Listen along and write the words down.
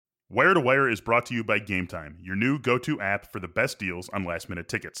Wire to Wire is brought to you by Game Time, your new go-to app for the best deals on last-minute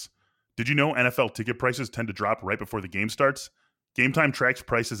tickets. Did you know NFL ticket prices tend to drop right before the game starts? Game Time tracks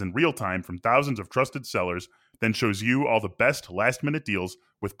prices in real time from thousands of trusted sellers, then shows you all the best last-minute deals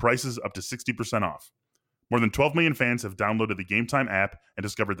with prices up to 60% off. More than 12 million fans have downloaded the Game Time app and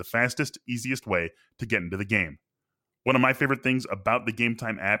discovered the fastest, easiest way to get into the game. One of my favorite things about the Game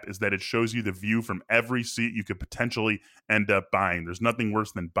Time app is that it shows you the view from every seat you could potentially end up buying. There's nothing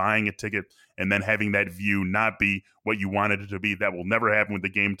worse than buying a ticket and then having that view not be what you wanted it to be. That will never happen with the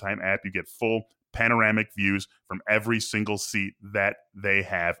Game Time app. You get full panoramic views from every single seat that they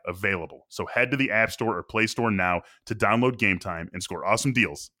have available. So head to the App Store or Play Store now to download Game Time and score awesome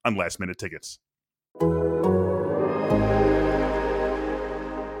deals on last-minute tickets.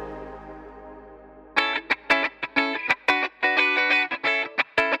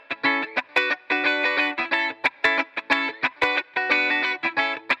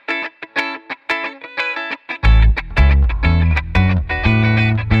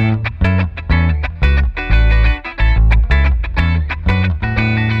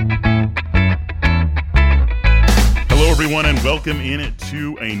 Welcome in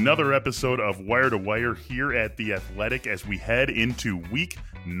to another episode of Wire to Wire here at The Athletic as we head into Week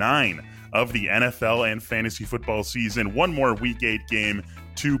 9 of the NFL and fantasy football season. One more Week 8 game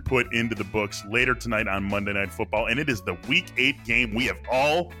to put into the books later tonight on Monday Night Football, and it is the Week 8 game we have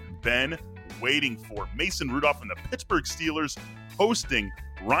all been waiting for. Mason Rudolph and the Pittsburgh Steelers hosting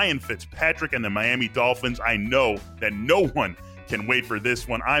Ryan Fitzpatrick and the Miami Dolphins. I know that no one can wait for this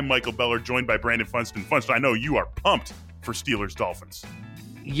one. I'm Michael Beller, joined by Brandon Funston. Funston, I know you are pumped for Steelers Dolphins.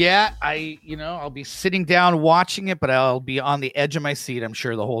 Yeah, I'll be sitting down watching it, but I'll be on the edge of my seat, I'm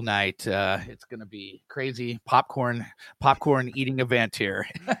sure, the whole night. It's going to be crazy popcorn eating event here.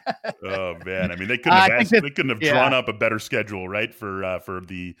 Oh man, I mean they couldn't have drawn up a better schedule, right? For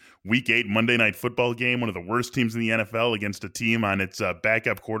the Week 8 Monday Night Football game, one of the worst teams in the NFL against a team on its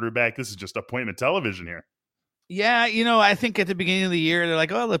backup quarterback. This is just appointment television here. Yeah, I think at the beginning of the year, they're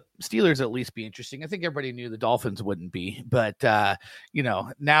like, oh, the Steelers at least be interesting. I think everybody knew the Dolphins wouldn't be. But, now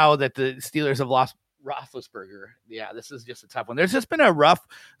that the Steelers have lost Roethlisberger, yeah, this is just a tough one. There's just been a rough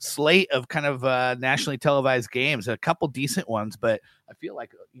slate of kind of nationally televised games, a couple decent ones. But I feel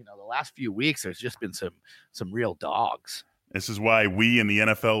like, the last few weeks, there's just been some real dogs. This is why we in the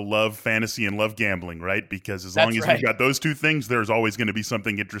NFL love fantasy and love gambling, right? Because as long as we've got those two things, there's always going to be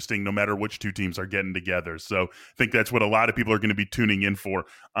something interesting no matter which two teams are getting together. So I think that's what a lot of people are going to be tuning in for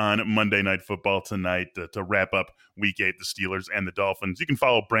on Monday Night Football tonight to wrap up Week 8, the Steelers and the Dolphins. You can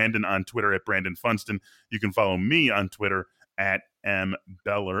follow Brandon on Twitter at Brandon Funston. You can follow me on Twitter at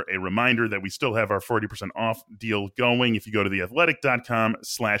mbeller. A reminder that we still have our 40% off deal going. If you go to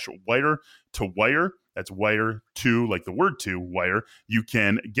theathletic.com/wire to wire, that's wire to, like the word to, wire, you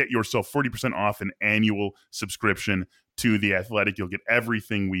can get yourself 40% off an annual subscription to The Athletic. You'll get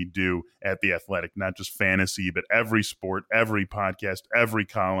everything we do at The Athletic, not just fantasy, but every sport, every podcast, every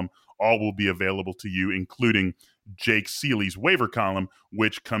column, all will be available to you, including Jake Seeley's waiver column,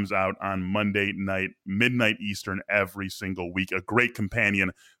 which comes out on Monday night, midnight Eastern, every single week. A great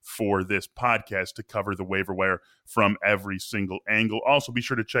companion for this podcast to cover the waiver wire from every single angle. Also, be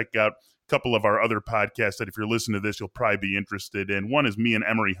sure to check out couple of our other podcasts that if you're listening to this, you'll probably be interested in. One is me and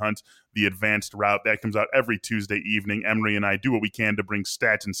Emery Hunt, The Advanced Route. That comes out every Tuesday evening. Emery and I do what we can to bring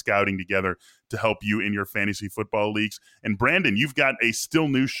stats and scouting together to help you in your fantasy football leagues. And Brandon, you've got a still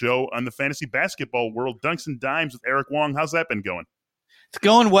new show on the fantasy basketball world, Dunks and Dimes with Eric Wong. How's that been going? It's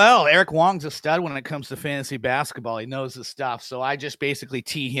going well. Eric Wong's a stud when it comes to fantasy basketball. He knows his stuff. So I just basically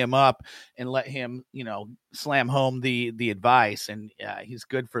tee him up and let him, slam home the advice. And he's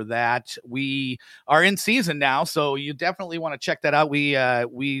good for that. We are in season now, so you definitely want to check that out.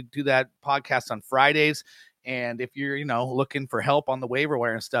 We do that podcast on Fridays. And if you're, looking for help on the waiver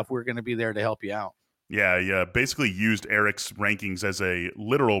wire and stuff, we're going to be there to help you out. Yeah, basically used Eric's rankings as a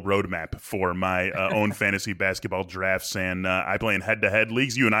literal roadmap for my own fantasy basketball drafts, and I play in head-to-head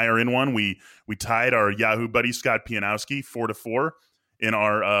leagues. You and I are in one. We tied our Yahoo buddy Scott Pianowski 4-4 in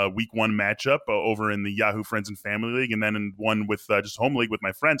our Week 1 matchup over in the Yahoo Friends and Family League, and then in one with just home league with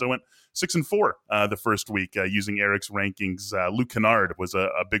my friends, I went 6-4 the first week using Eric's rankings. Luke Kennard was a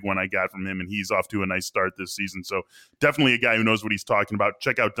big one I got from him, and he's off to a nice start this season. So definitely a guy who knows what he's talking about.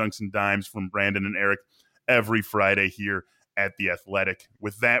 Check out Dunks and Dimes from Brandon and Eric every Friday here at The Athletic.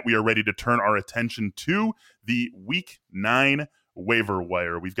 With that, we are ready to turn our attention to the Week 9 waiver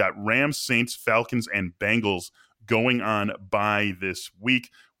wire. We've got Rams, Saints, Falcons, and Bengals going on by this week.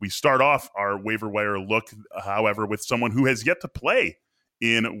 We start off our waiver wire look, however, with someone who has yet to play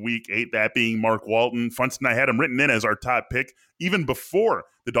in Week 8, that being Mark Walton. Funston, I had him written in as our top pick even before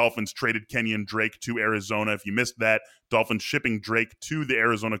the Dolphins traded Kenyon Drake to Arizona. If you missed that, Dolphins shipping Drake to the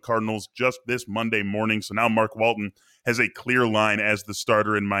Arizona Cardinals just this Monday morning. So now Mark Walton has a clear line as the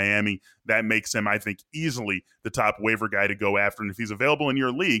starter in Miami. That makes him, I think, easily the top waiver guy to go after. And if he's available in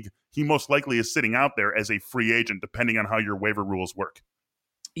your league, he most likely is sitting out there as a free agent, depending on how your waiver rules work.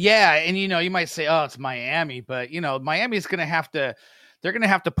 Yeah, and you might say, "Oh, it's Miami," but Miami's going to have to they're going to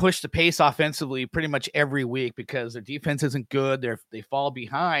have to push the pace offensively pretty much every week because their defense isn't good. They fall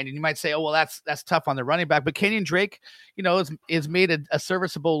behind, and you might say, "Oh, well, that's tough on the running back." But Kenyon Drake, is made a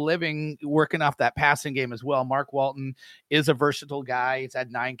serviceable living working off that passing game as well. Mark Walton is a versatile guy. He's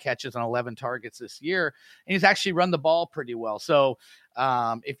had 9 catches on 11 targets this year, and he's actually run the ball pretty well. So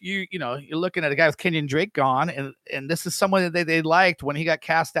if you're looking at a guy with Kenyon Drake gone, and this is someone that they liked when he got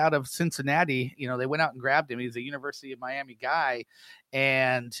cast out of Cincinnati, they went out and grabbed him. He's a University of Miami guy.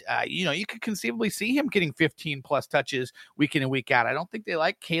 And, you could conceivably see him getting 15 plus touches week in and week out. I don't think they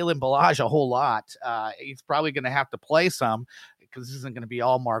like Kalen Ballage a whole lot. He's probably going to have to play some because this isn't going to be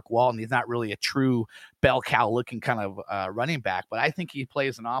all Mark Walton. He's not really a true bell cow looking kind of running back, but I think he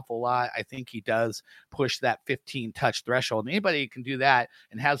plays an awful lot. I think he does push that 15 touch threshold. And anybody who can do that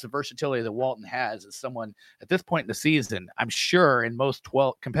and has the versatility that Walton has is someone at this point in the season, I'm sure in most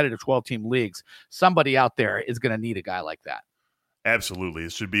competitive 12 team leagues, somebody out there is going to need a guy like that. Absolutely.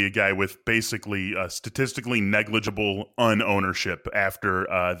 This should be a guy with basically statistically negligible unownership after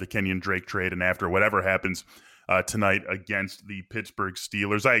the Kenyon Drake trade and after whatever happens tonight against the Pittsburgh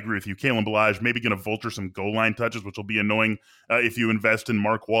Steelers. I agree with you. Kalen Ballage maybe going to vulture some goal line touches, which will be annoying if you invest in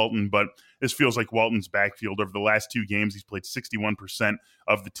Mark Walton, but this feels like Walton's backfield. Over the last 2 games, he's played 61%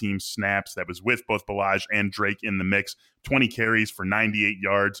 of the team's snaps. That was with both Ballage and Drake in the mix. 20 carries for 98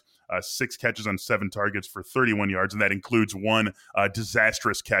 yards, 6 catches on 7 targets for 31 yards, and that includes 1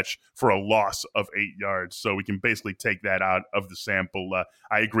 disastrous catch for a loss of 8 yards. So we can basically take that out of the sample.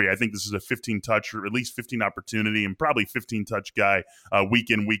 I agree. I think this is a 15-touch or at least 15 opportunity and probably 15-touch guy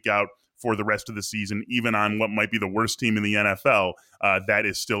week in, week out for the rest of the season, even on what might be the worst team in the NFL. That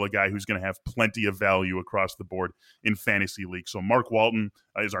is still a guy who's going to have plenty of value across the board in fantasy leagues. So Mark Walton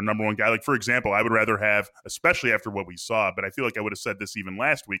is our number one guy. Like, for example, I would rather have, especially after what we saw, but I feel like I would have said this even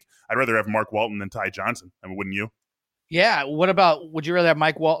last week, I'd rather have Mark Walton than Ty Johnson. I mean, wouldn't you? Yeah. Would you rather have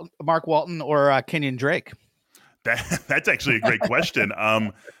Mark Walton or Kenyon Drake? That's actually a great question.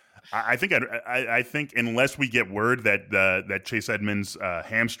 I think unless we get word that Chase Edmonds'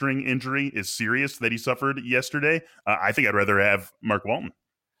 hamstring injury is serious that he suffered yesterday, I think I'd rather have Mark Walton.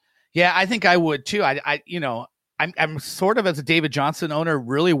 Yeah, I think I would too. I'm sort of, as a David Johnson owner,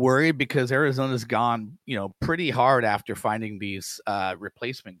 really worried because Arizona's gone, pretty hard after finding these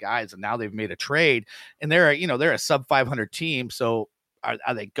replacement guys, and now they've made a trade, and they're a sub 500 team, so.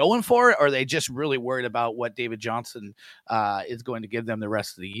 Are they going for it, or are they just really worried about what David Johnson is going to give them the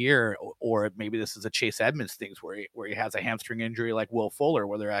rest of the year? Or maybe this is a Chase Edmonds thing where he has a hamstring injury like Will Fuller,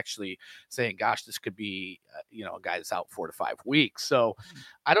 where they're actually saying, gosh, this could be, a guy that's out 4 to 5 weeks. So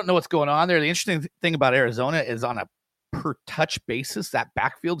I don't know what's going on there. The interesting thing about Arizona is on a per touch basis, that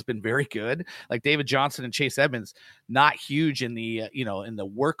backfield's been very good. Like David Johnson and Chase Edmonds, not huge in the in the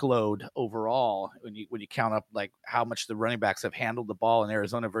workload overall. When you count up like how much the running backs have handled the ball in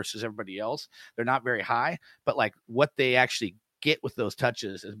Arizona versus everybody else, they're not very high. But like what they actually get with those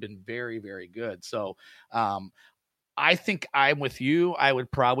touches has been very, very good. So I think I'm with you. I would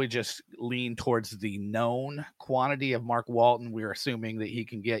probably just lean towards the known quantity of Mark Walton. We're assuming that he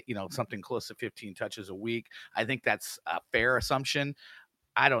can get, something close to 15 touches a week. I think that's a fair assumption.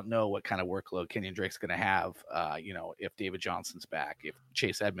 I don't know what kind of workload Kenyon Drake's going to have, if David Johnson's back, if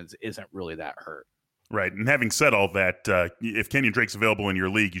Chase Edmonds isn't really that hurt. Right. And having said all that, if Kenyon Drake's available in your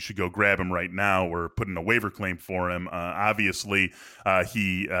league, you should go grab him right now or put in a waiver claim for him. Obviously,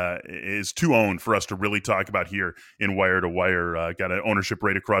 he is too owned for us to really talk about here in Wire to Wire. Got an ownership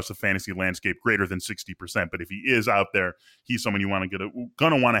rate across the fantasy landscape greater than 60%. But if he is out there, he's someone you want to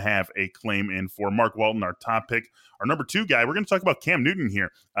want to have a claim in for. Mark Walton, our top pick. Our number 2 guy, we're going to talk about Cam Newton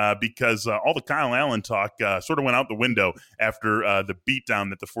here because all the Kyle Allen talk sort of went out the window after the beatdown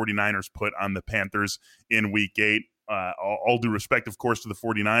that the 49ers put on the Panthers in week 8. All due respect, of course, to the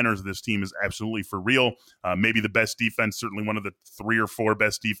 49ers, this team is absolutely for real. Maybe the best defense, certainly one of the 3 or 4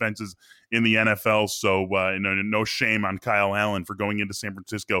 best defenses in the NFL. So no shame on Kyle Allen for going into San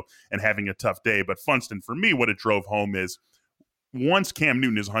Francisco and having a tough day. But Funston, for me, what it drove home is once Cam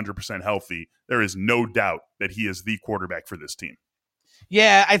Newton is 100% healthy, there is no doubt that he is the quarterback for this team.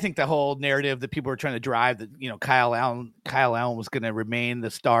 Yeah, I think the whole narrative that people were trying to drive that, Kyle Allen was going to remain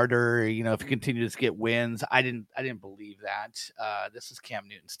the starter, if he continues to get wins. I didn't believe that. This is Cam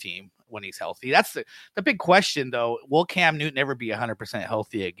Newton's team when he's healthy. That's the big question, though. Will Cam Newton ever be 100%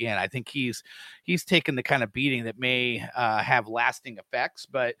 healthy again? I think he's taken the kind of beating that may have lasting effects,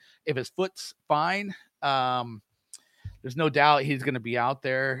 but if his foot's fine, there's no doubt he's going to be out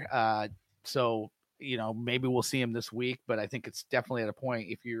there. So maybe we'll see him this week, but I think it's definitely at a point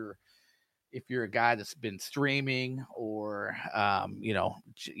if you're a guy that's been streaming or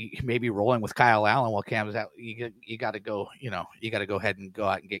maybe rolling with Kyle Allen while Cam's out, you got to go, you got to go ahead and go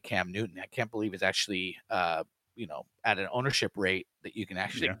out and get Cam Newton. I can't believe it's actually at an ownership rate that you can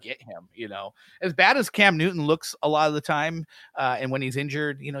actually get him. As bad as Cam Newton looks a lot of the time, and when he's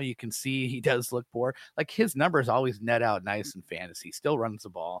injured, you can see he does look poor. Like his numbers always net out nice in fantasy. He still runs the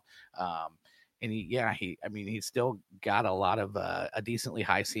ball. And he's still got a lot of a decently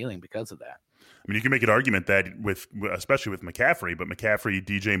high ceiling because of that. I mean, you can make an argument that especially with McCaffrey, but McCaffrey,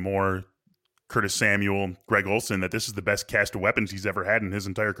 DJ Moore, Curtis Samuel, Greg Olsen, that this is the best cast of weapons he's ever had in his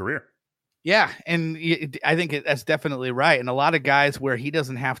entire career. Yeah, and I think that's definitely right. And a lot of guys where he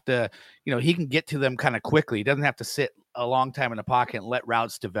doesn't have to, he can get to them kind of quickly. He doesn't have to sit a long time in the pocket and let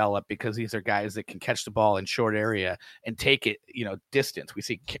routes develop because these are guys that can catch the ball in short area and take it, distance. We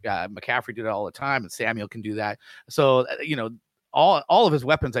see McCaffrey do it all the time, and Samuel can do that. So, all of his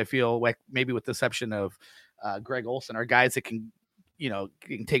weapons, I feel like maybe with the exception of Greg Olsen, are guys that can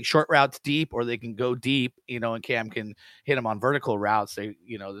take short routes deep, or they can go deep, and Cam can hit them on vertical routes. There's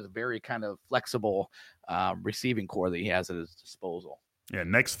a very kind of flexible receiving core that he has at his disposal. Yeah,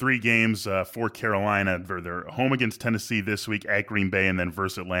 next 3 games for Carolina. They're home against Tennessee this week, at Green Bay, and then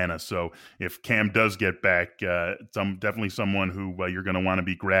versus Atlanta. So if Cam does get back, definitely someone who you're going to want to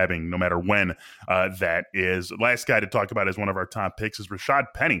be grabbing no matter when that is. Last guy to talk about as one of our top picks is Rashad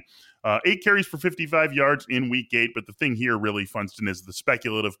Penny. 8 carries for 55 yards in week 8. But the thing here really, Funston, is the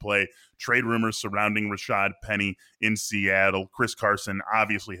speculative play, trade rumors surrounding Rashad Penny in Seattle. Chris Carson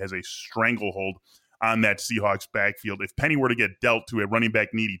obviously has a stranglehold on that Seahawks backfield. If Penny were to get dealt to a running back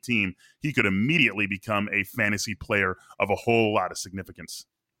needy team, he could immediately become a fantasy player of a whole lot of significance.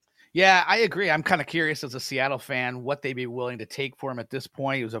 Yeah, I agree. I'm kind of curious as a Seattle fan what they'd be willing to take for him at this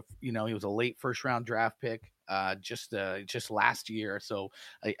point. He was a late first round draft pick. Just last year. So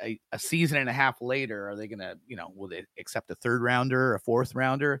a season and a half later, are they going to, will they accept a 3rd rounder, a 4th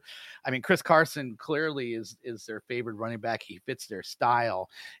rounder? I mean, Chris Carson clearly is their favorite running back. He fits their style.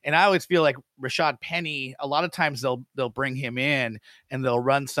 And I always feel like Rashad Penny, a lot of times they'll bring him in and they'll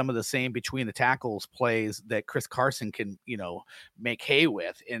run some of the same between the tackles plays that Chris Carson can, make hay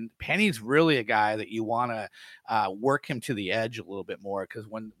with. And Penny's really a guy that you want to work him to the edge a little bit more, because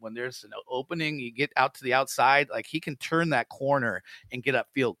when there's an opening, you get out to the outside, like he can turn that corner and get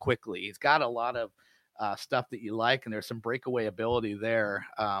upfield quickly. He's got a lot of stuff that you like, and there's some breakaway ability there.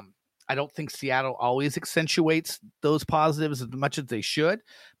 I don't think Seattle always accentuates those positives as much as they should,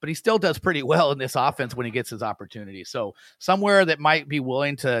 but he still does pretty well in this offense when he gets his opportunity. So somewhere that might be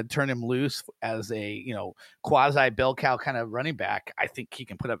willing to turn him loose as a, quasi bell cow kind of running back, I think he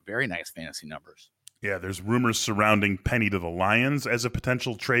can put up very nice fantasy numbers. Yeah, there's rumors surrounding Penny to the Lions as a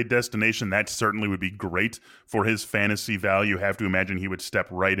potential trade destination. That certainly would be great for his fantasy value. Have to imagine he would step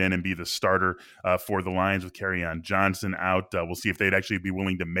right in and be the starter for the Lions with Kerryon Johnson out. We'll see if they'd actually be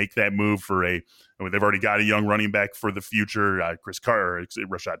willing to make that move for they've already got a young running back for the future.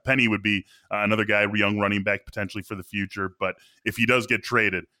 Rashad Penny would be another guy, young running back potentially for the future. But if he does get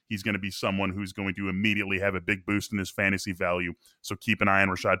traded, he's going to be someone who's going to immediately have a big boost in his fantasy value. So keep an eye on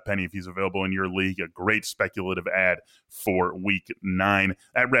Rashad Penny if he's available in your league. A great speculative ad for week 9.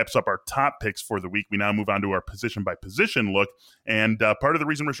 That wraps up our top picks for the week. We now move on to our position-by-position look. And part of the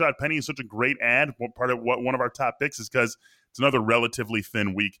reason Rashad Penny is such a great ad, one of our top picks, is because it's another relatively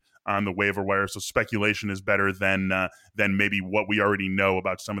thin week on the waiver wire. So speculation is better than maybe what we already know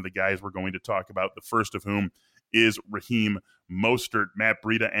about some of the guys we're going to talk about. The first of whom is Raheem Mostert. Matt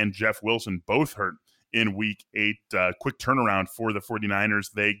Breida and Jeff Wilson both hurt in week 8. Quick turnaround for the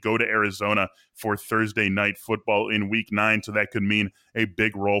 49ers. They go to Arizona for Thursday night football in week 9. So that could mean a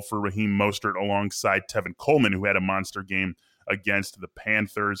big role for Raheem Mostert alongside Tevin Coleman, who had a monster game against the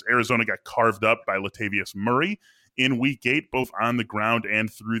Panthers. Arizona got carved up by Latavius Murray in week 8, both on the ground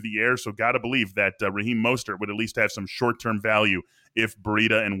and through the air. So got to believe that Raheem Mostert would at least have some short-term value if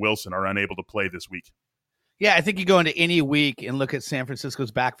Breida and Wilson are unable to play this week. Yeah, I think you go into any week and look at San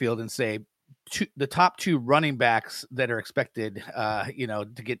Francisco's backfield and say the top 2 running backs that are expected,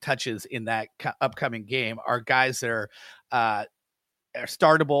 to get touches in that upcoming game are guys that are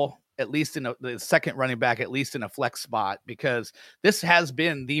startable at least in the second running back, at least in a flex spot, because this has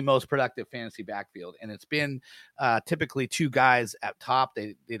been the most productive fantasy backfield. And it's been typically two guys at top.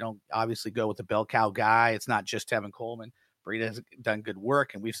 They don't obviously go with the bell cow guy. It's not just Tevin Coleman. Breida has done good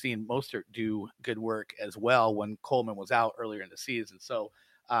work, and we've seen Mostert do good work as well when Coleman was out earlier in the season. So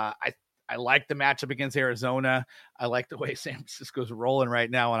I like the matchup against Arizona. I like the way San Francisco's rolling right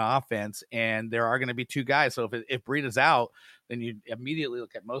now on offense, and there are going to be two guys. So if Breida's out, then you immediately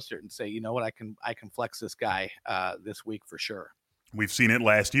look at Mostert and say, you know what, I can flex this guy this week for sure. We've seen it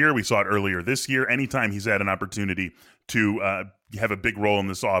last year. We saw it earlier this year. Anytime he's had an opportunity to have a big role in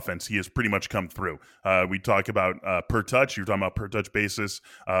this offense, he has pretty much come through. We talk about per touch. You were talking about per touch basis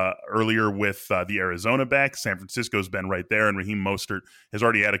earlier with the Arizona back. San Francisco's been right there, and Raheem Mostert has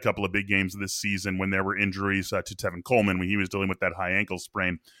already had a couple of big games this season when there were injuries to Tevin Coleman when he was dealing with that high ankle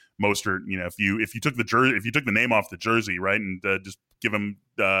sprain. Mostert, if you took the name off the jersey, right, and just give him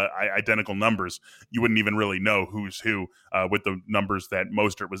identical numbers, you wouldn't even really know who's who with the numbers that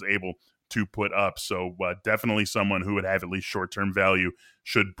Mostert was able to put up. So definitely someone who would have at least short-term value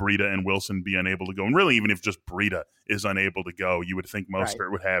should Breida and Wilson be unable to go. And really, even if just Breida is unable to go, you would think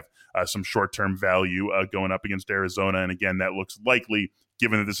Mostert would have some short-term value going up against Arizona. And again, that looks likely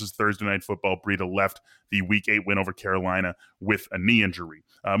given that this is Thursday Night Football. Breida left the Week 8 win over Carolina with a knee injury.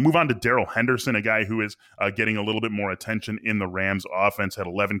 Move on to Darrell Henderson, a guy who is getting a little bit more attention in the Rams offense, had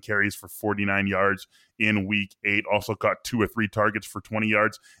 11 carries for 49 yards in Week 8, also caught 2 or 3 targets for 20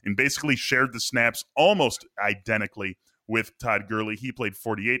 yards, and basically shared the snaps almost identically with Todd Gurley. He played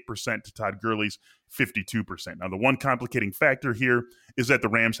 48% to Todd Gurley's 52%. Now, the one complicating factor here is that the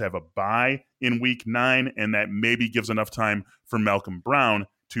Rams have a bye in Week 9, and that maybe gives enough time for Malcolm Brown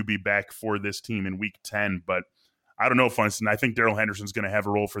to be back for this team in Week 10. But I don't know, Funston. I think Darrell Henderson's going to have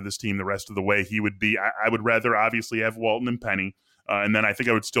a role for this team the rest of the way. He would be. I would rather obviously have Walton and Penny, and then I think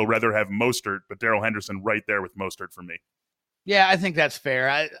I would still rather have Mostert, but Darrell Henderson right there with Mostert for me. Yeah, I think that's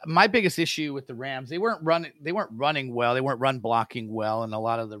fair. My biggest issue with the Rams, they weren't running well. They weren't run blocking well, and a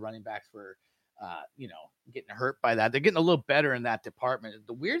lot of the running backs were, getting hurt by that. They're getting a little better in that department.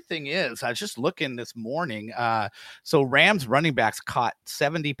 The weird thing is, I was just looking this morning. So Rams running backs caught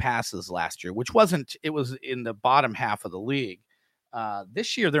 70 passes last year, which it was in the bottom half of the league.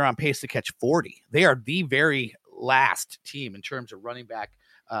 This year, they're on pace to catch 40. They are the very last team in terms of running back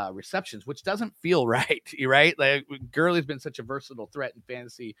receptions, which doesn't feel right. Right? Like Gurley's been such a versatile threat in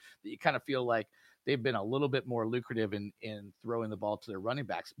fantasy that you kind of feel like they've been a little bit more lucrative in throwing the ball to their running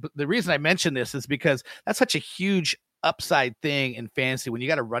backs. But the reason I mention this is because that's such a huge upside thing in fantasy when you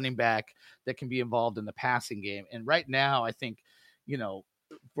got a running back that can be involved in the passing game. And right now, I think,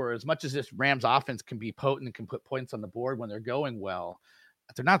 for as much as this Rams offense can be potent and can put points on the board when they're going well,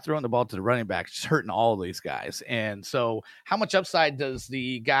 if they're not throwing the ball to the running back, it's hurting all of these guys. And so how much upside does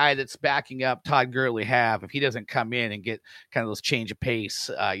the guy that's backing up Todd Gurley have if he doesn't come in and get kind of those change of pace,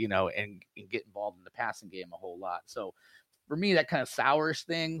 and get involved in the passing game a whole lot? So for me, that kind of sours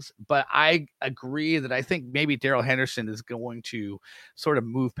things. But I agree that I think maybe Darrell Henderson is going to sort of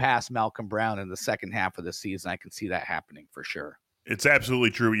move past Malcolm Brown in the second half of the season. I can see that happening for sure. It's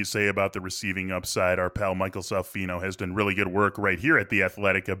absolutely true what you say about the receiving upside. Our pal Michael Salfino has done really good work right here at The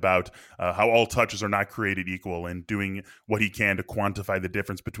Athletic about how all touches are not created equal and doing what he can to quantify the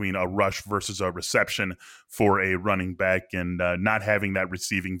difference between a rush versus a reception for a running back. And not having that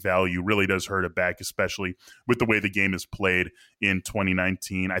receiving value really does hurt a back, especially with the way the game is played in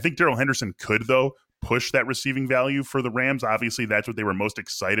 2019. I think Darrell Henderson could, though, push that receiving value for the Rams. Obviously, that's what they were most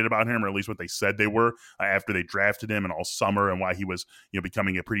excited about him, or at least what they said they were after they drafted him and all summer, and why he was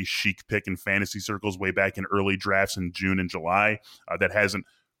becoming a pretty chic pick in fantasy circles way back in early drafts in June and July. That hasn't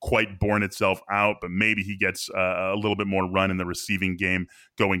quite borne itself out, but maybe he gets a little bit more run in the receiving game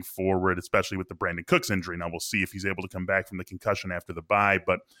going forward, especially with the Brandon Cooks injury. Now we'll see if he's able to come back from the concussion after the bye,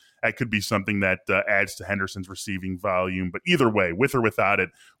 but that could be something that adds to Henderson's receiving volume. But either way, with or without it,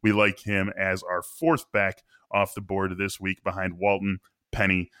 we like him as our fourth back off the board this week behind Walton,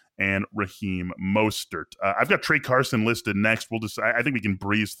 Penny, and Raheem Mostert. I've got Trey Carson listed next. I think we can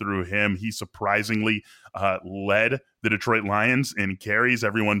breeze through him. He surprisingly led the Detroit Lions in carries.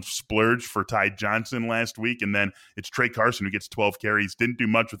 Everyone splurged for Ty Johnson last week, and then it's Trey Carson who gets 12 carries. Didn't do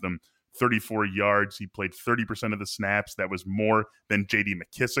much with them. 34 yards. He played 30% of the snaps. That was more than J.D.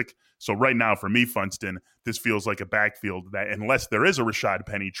 McKissick. So right now, for me, Funston, this feels like a backfield that, unless there is a Rashad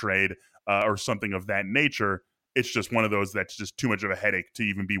Penny trade or something of that nature, it's just one of those that's just too much of a headache to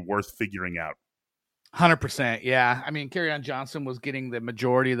even be worth figuring out. 100%. Yeah. I mean, Kerryon Johnson was getting the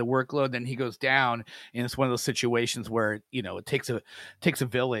majority of the workload. Then he goes down, and it's one of those situations where, it takes a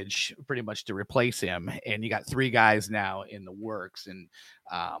village pretty much to replace him. And you got 3 guys now in the works. And,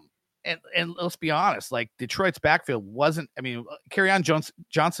 And let's be honest, like Detroit's backfield wasn't. I mean, Kerryon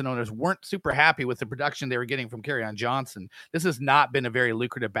Johnson owners weren't super happy with the production they were getting from Kerryon Johnson. This has not been a very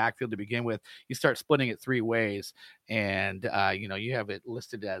lucrative backfield to begin with. You start splitting it three ways, and you have it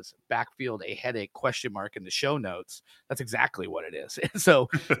listed as backfield a headache question mark in the show notes. That's exactly what it is. So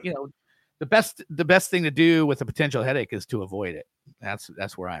the best thing to do with a potential headache is to avoid it.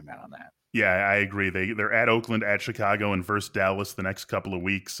 That's where I'm at on that. Yeah, I agree. They're at Oakland, at Chicago, and versus Dallas the next couple of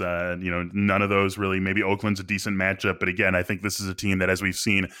weeks. None of those really. Maybe Oakland's a decent matchup, but again, I think this is a team that, as we've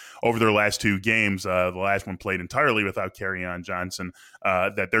seen over their last two games, the last one played entirely without Kerryon Johnson,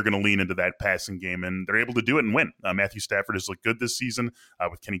 that they're going to lean into that passing game, and they're able to do it and win. Matthew Stafford has looked good this season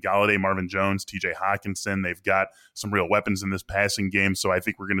with Kenny Golladay, Marvin Jones, T.J. Hawkinson. They've got some real weapons in this passing game, so I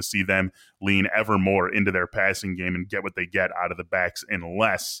think we're going to see them lean ever more into their passing game and get what they get out of the backs,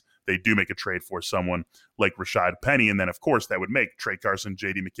 unless they do make a trade for someone like Rashad Penny. And then, of course, that would make Trey Carson,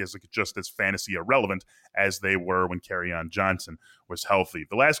 J.D. McKissic just as fantasy irrelevant as they were when Kerryon Johnson was healthy.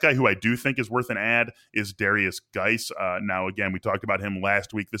 The last guy who I do think is worth an ad is Darius Geis. Now, again, we talked about him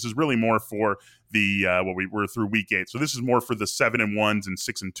last week. This is really more for the we were through week 8. So this is more for the 7-1s and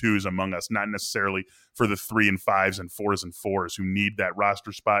 6-2s among us, not necessarily for the 3-5s and 4s who need that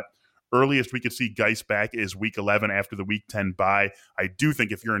roster spot. Earliest we could see Geis back is week 11 after the week 10 bye. I do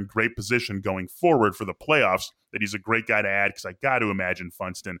think if you're in great position going forward for the playoffs, that he's a great guy to add, because I got to imagine,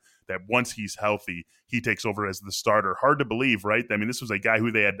 Funston, that once he's healthy, he takes over as the starter. Hard to believe, right? I mean, this was a guy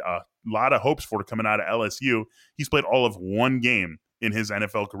who they had a lot of hopes for coming out of LSU. He's played all of one game in his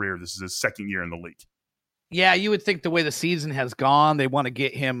NFL career. This is his second year in the league. Yeah, you would think the way the season has gone, they want to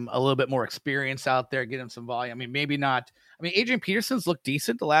get him a little bit more experience out there, get him some volume. I mean, maybe not. I mean, Adrian Peterson's looked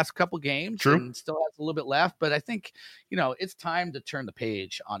decent the last couple games. True. And still has a little bit left, but I think, it's time to turn the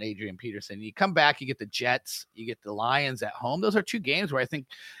page on Adrian Peterson. You come back, you get the Jets, you get the Lions at home. Those are two games where I think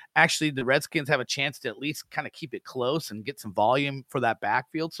actually the Redskins have a chance to at least kind of keep it close and get some volume for that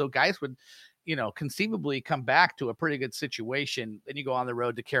backfield. So guys would, conceivably come back to a pretty good situation. Then you go on the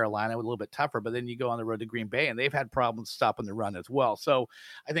road to Carolina, a little bit tougher, but then you go on the road to Green Bay, and they've had problems stopping the run as well. So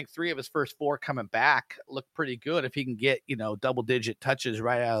I think 3 of his first 4 coming back look pretty good if he can get, double-digit touches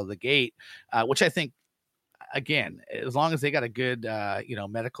right out of the gate, which I think, again, as long as they got a good,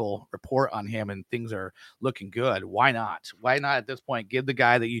 medical report on him and things are looking good, why not? Why not at this point give the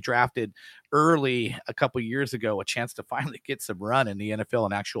guy that you drafted early a couple years ago a chance to finally get some run in the NFL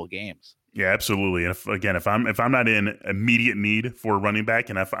in actual games? Yeah, absolutely. And if I'm not in immediate need for a running back,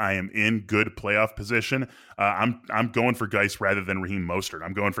 and if I am in good playoff position, I'm going for Geis rather than Raheem Mostert.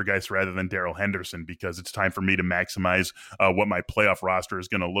 I'm going for Geis rather than Darrell Henderson, because it's time for me to maximize what my playoff roster is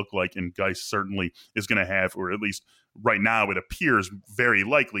going to look like. And Geis certainly is going to have, or at least right now, it appears very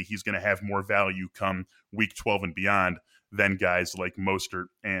likely he's going to have more value come week 12 and beyond than guys like Mostert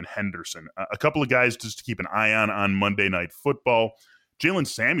and Henderson. A couple of guys just to keep an eye on Monday Night Football. Jalen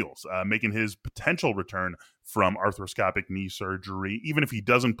Samuels making his potential return from arthroscopic knee surgery. Even if he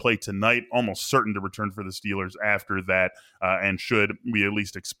doesn't play tonight, almost certain to return for the Steelers after that, and should, we at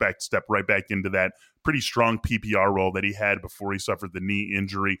least expect, step right back into that pretty strong PPR role that he had before he suffered the knee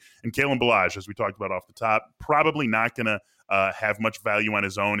injury. And Kalen Ballage, as we talked about off the top, probably not going to have much value on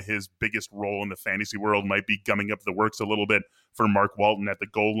his own. His biggest role in the fantasy world might be gumming up the works a little bit for Mark Walton at the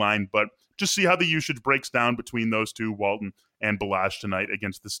goal line, but just see how the usage breaks down between those two, Walton and Ballage, tonight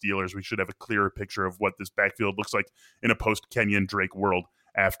against the Steelers. We should have a clearer picture of what this backfield looks like in a post-Kenyon Drake world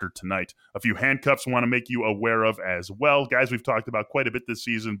after tonight. A few handcuffs I want to make you aware of as well. Guys, we've talked about quite a bit this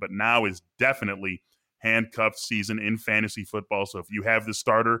season, but now is definitely handcuff season in fantasy football. So if you have the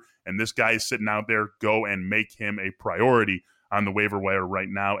starter and this guy is sitting out there, go and make him a priority on the waiver wire right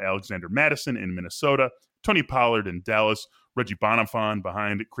now. Alexander Mattison in Minnesota, Tony Pollard in Dallas, Reggie Bonifant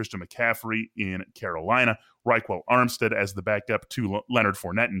behind Christian McCaffrey in Carolina, Raekwon Armstead as the backup to Leonard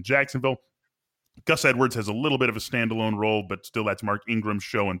Fournette in Jacksonville. Gus Edwards has a little bit of a standalone role, but still that's Mark Ingram's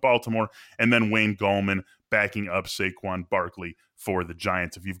show in Baltimore. And then Wayne Gallman backing up Saquon Barkley for the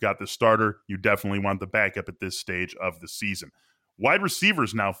Giants. If you've got the starter, you definitely want the backup at this stage of the season. Wide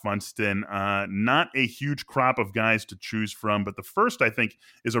receivers now, Funston. Not a huge crop of guys to choose from, but the first, I think,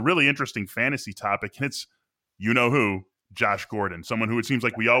 is a really interesting fantasy topic, and it's you-know-who, Josh Gordon, someone who it seems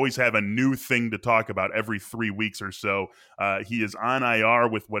like we always have a new thing to talk about every 3 weeks or so. He is on IR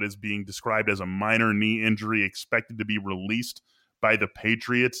with what is being described as a minor knee injury, expected to be released by the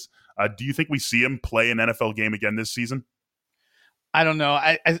Patriots. Do you think we see him play an NFL game again this season? I don't know.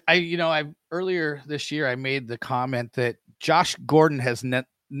 I earlier this year, I made the comment that Josh Gordon has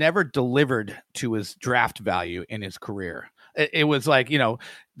never delivered to his draft value in his career. It was like,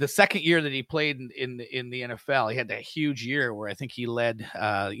 the second year that he played in the NFL, he had that huge year where I think he led,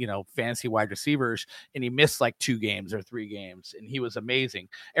 fantasy wide receivers, and he missed like 2 games or 3 games, and he was amazing.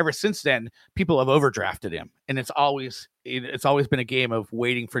 Ever since then, people have overdrafted him, and it's always been a game of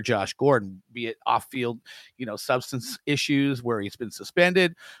waiting for Josh Gordon, be it off field, substance issues where he's been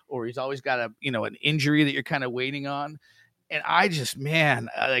suspended, or he's always got an injury that you're kind of waiting on. And I just, man,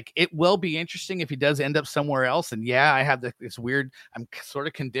 like, it will be interesting if he does end up somewhere else. And yeah, I have this weird, I'm sort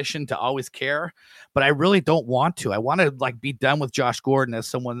of conditioned to always care, but I really don't want to. I want to like be done with Josh Gordon as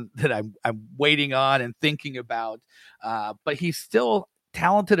someone that I'm waiting on and thinking about. But he's still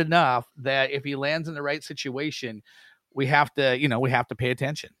talented enough that if he lands in the right situation, we have to pay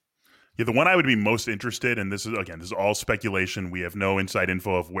attention. Yeah, the one I would be most interested in, this is all speculation. We have no inside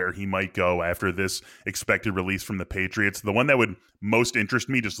info of where he might go after this expected release from the Patriots. The one that would most interest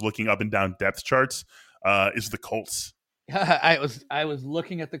me, just looking up and down depth charts, is the Colts. I was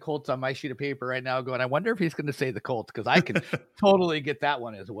looking at the Colts on my sheet of paper right now going, I wonder if he's going to say the Colts, because I can totally get that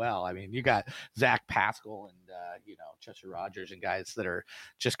one as well. I mean, you got Zach Pascal and, Chester Rogers and guys that are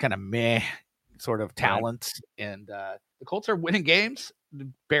just kind of meh sort of talents. Right. And the Colts are winning games.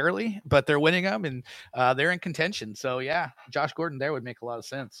 Barely, but they're winning them, and they're in contention. So yeah, Josh Gordon there would make a lot of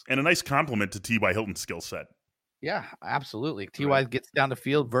sense, and a nice compliment to T.Y. Hilton's skill set. Yeah, absolutely. T.Y. gets down the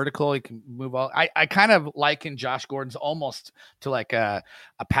field vertical. He can move all. I kind of liken Josh Gordon's almost to like a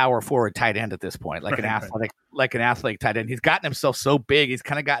power forward tight end at this point, like an athletic tight end. He's gotten himself so big. He's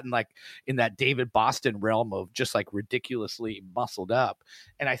kind of gotten like in that David Boston realm of just like ridiculously muscled up.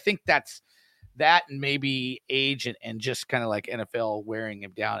 And I think that's that, and maybe age and just kind of like NFL wearing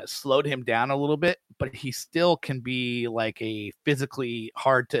him down. It slowed him down a little bit, but he still can be like a physically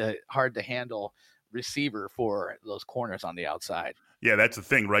hard to handle receiver for those corners on the outside. Yeah, that's the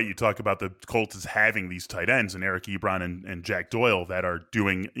thing, right? You talk about the Colts as having these tight ends and Eric Ebron and Jack Doyle that are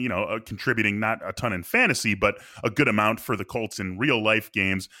doing, contributing not a ton in fantasy, but a good amount for the Colts in real life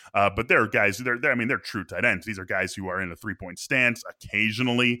games. But they're guys, they're true tight ends. These are guys who are in a 3-point stance,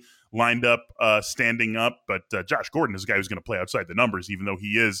 occasionally lined up, standing up. But Josh Gordon is a guy who's going to play outside the numbers, even though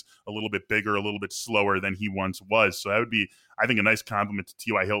he is a little bit bigger, a little bit slower than he once was. So that would be, I think, a nice compliment to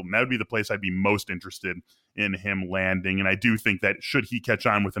T.Y. Hilton. That would be the place I'd be most interested in him landing. And I do think that should he catch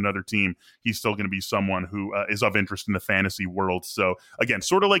on with another team, he's still going to be someone who is of interest in the fantasy world. So again,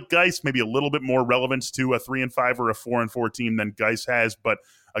 sort of like Geis, maybe a little bit more relevance to a 3-5 or a 4-4 team than Geis has, but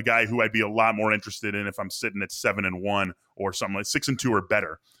a guy who I'd be a lot more interested in if I'm sitting at 7-1 or something like 6-2 or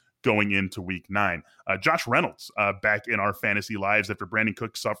better going into week 9. Josh Reynolds back in our fantasy lives after Brandon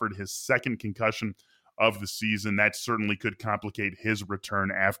Cooks suffered his second concussion of the season. That certainly could complicate his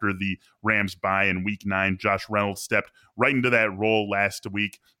return after the Rams bye in week 9. Josh Reynolds stepped right into that role last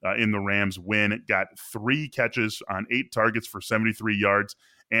week in the Rams win, got 3 catches on 8 targets for 73 yards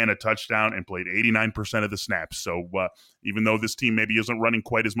and a touchdown, and played 89% of the snaps. So even though this team maybe isn't running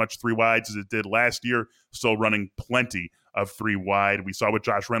quite as much 3 wides as it did last year, still running plenty of 3 wide. We saw what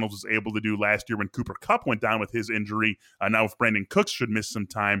Josh Reynolds was able to do last year when Cooper Kupp went down with his injury. Now if Brandon Cooks should miss some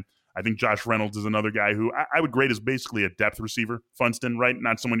time, I think Josh Reynolds is another guy who I would grade as basically a depth receiver, Funston, right?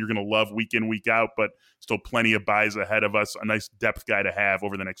 Not someone you're going to love week in, week out, but still plenty of buys ahead of us. A nice depth guy to have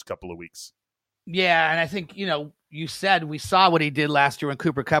over the next couple of weeks. Yeah, and I think, you said we saw what he did last year when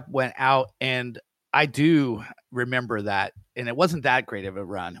Cooper Kupp went out, and I do remember that. And it wasn't that great of a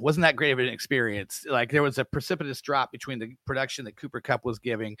run. It wasn't that great of an experience. Like, there was a precipitous drop between the production that Cooper Kupp was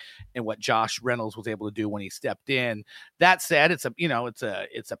giving and what Josh Reynolds was able to do when he stepped in. That said, it's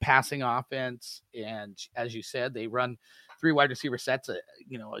a passing offense, and as you said, they run 3 wide receiver sets, a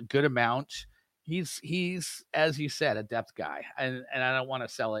good amount. He's as you said, a depth guy, and I don't want to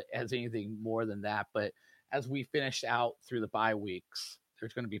sell it as anything more than that. But as we finish out through the bye weeks,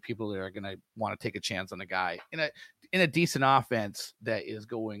 there's going to be people that are going to want to take a chance on a guy in a decent offense that is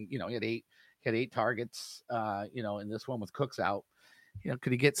going. He had 8 targets. In this one with Cooks out,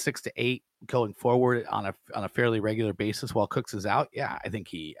 could he get 6 to 8 going forward on a fairly regular basis while Cooks is out? Yeah, I think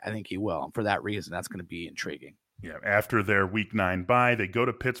he will. And for that reason, that's going to be intriguing. Yeah, after their week 9 bye, they go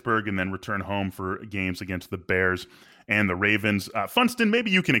to Pittsburgh and then return home for games against the Bears and the Ravens. Funston,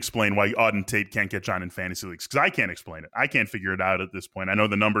 maybe you can explain why Auden Tate can't catch on in fantasy leagues, because I can't explain it. I can't figure it out at this point. I know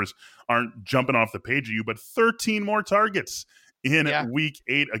the numbers aren't jumping off the page of you, but 13 more targets in week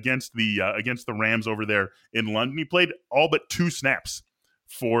 8 against the Rams over there in London. He played all but 2 snaps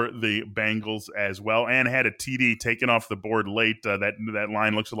for the Bengals as well, and had a TD taken off the board late. That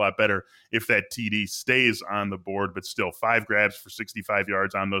line looks a lot better if that TD stays on the board, but still 5 grabs for 65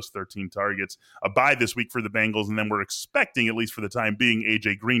 yards on those 13 targets. A bye this week for the Bengals, and then we're expecting, at least for the time being,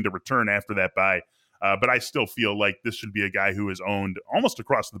 AJ Green to return after that bye But I still feel like this should be a guy who is owned almost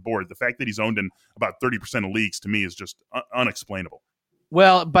across the board. The fact that he's owned in about 30% of leagues to me is just unexplainable.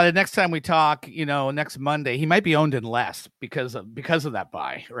 Well, by the next time we talk, next Monday, he might be owned in less because of that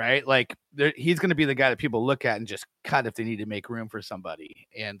buy, right? Like he's going to be the guy that people look at and just cut if they need to make room for somebody.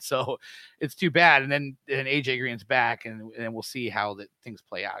 And so it's too bad. And then AJ Green's back, and we'll see how things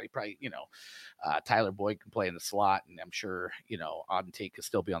play out. He probably, Tyler Boyd can play in the slot, and I'm sure, Auden Tate could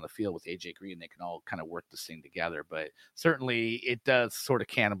still be on the field with AJ Green. They can all kind of work this thing together, but certainly it does sort of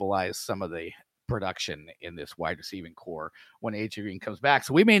cannibalize some of the production in this wide receiving core when AJ Green comes back.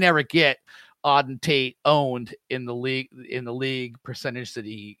 So we may never get Auden Tate owned in the league percentage that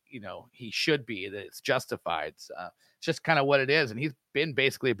he should be, that it's justified. It's just kind of what it is. And he's been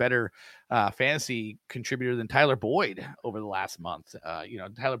basically a better fantasy contributor than Tyler Boyd over the last month.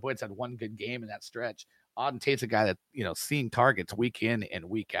 Tyler Boyd's had one good game in that stretch. Auden Tate's a guy that, seeing targets week in and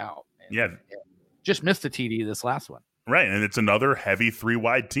week out. And just missed the TD this last one. Right, and it's another heavy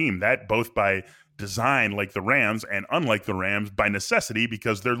 3-wide team that both by design like the Rams and unlike the Rams by necessity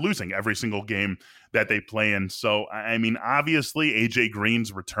because they're losing every single game that they play in. So, I mean, obviously AJ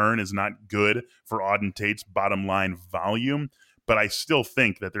Green's return is not good for Auden Tate's bottom line volume, but I still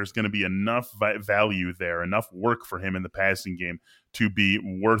think that there's going to be enough value there, enough work for him in the passing game to be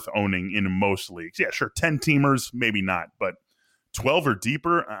worth owning in most leagues. Yeah, sure, 10 teamers, maybe not, but 12 or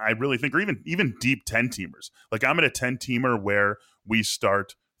deeper, I really think, or even deep 10 teamers. Like I'm at a 10 teamer where we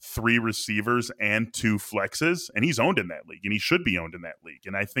start 3 receivers and 2 flexes, and he's owned in that league, and he should be owned in that league.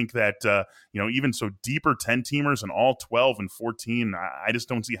 And I think that, even so deeper 10 teamers and all 12 and 14, I just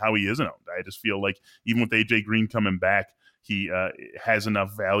don't see how he isn't owned. I just feel like even with AJ Green coming back, he has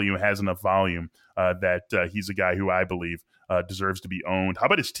enough value, has enough volume that he's a guy who I believe deserves to be owned. How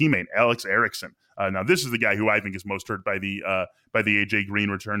about his teammate, Alex Erickson? Now, this is the guy who I think is most hurt by the AJ Green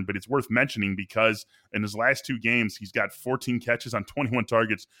return, but it's worth mentioning because in his last 2 games, he's got 14 catches on 21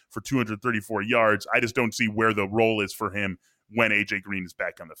 targets for 234 yards. I just don't see where the role is for him when AJ Green is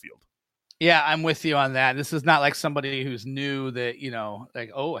back on the field. Yeah, I'm with you on that. This is not like somebody who's new that,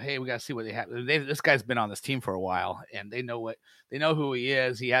 like, oh, hey, we got to see what they have. This guy's been on this team for a while, and they know who he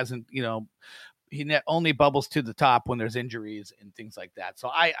is. He hasn't, he only bubbles to the top when there's injuries and things like that. So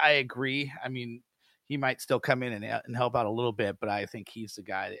I agree. I mean, he might still come in and help out a little bit, but I think he's the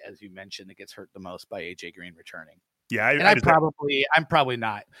guy, as you mentioned, that gets hurt the most by AJ Green returning. Yeah, I'm probably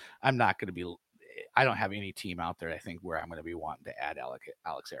not. I'm not going to be. I don't have any team out there, I think, where I'm going to be wanting to add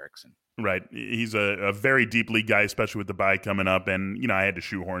Alex Erickson. Right. He's a very deep league guy, especially with the bye coming up. And, I had to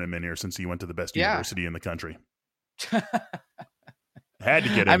shoehorn him in here since he went to the best university in the country. Had to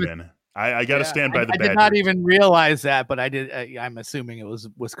get him in. I got to stand by the Badgers. I did not even realize that, but I did. I'm assuming it was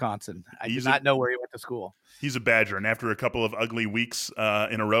Wisconsin. I did not know where he went to school. He's a Badger. And after a couple of ugly weeks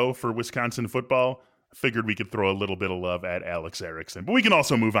in a row for Wisconsin football, I figured we could throw a little bit of love at Alex Erickson. But we can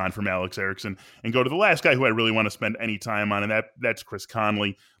also move on from Alex Erickson and go to the last guy who I really want to spend any time on, and that's Chris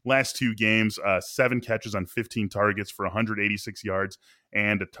Conley. Last 2 games, 7 catches on 15 targets for 186 yards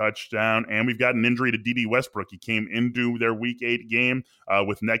and a touchdown. And we've got an injury to D.D. Westbrook. He came into their Week 8 game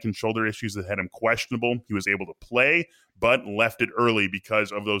with neck and shoulder issues that had him questionable. He was able to play, but left it early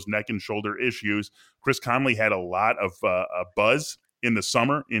because of those neck and shoulder issues. Chris Conley had a lot of buzz in the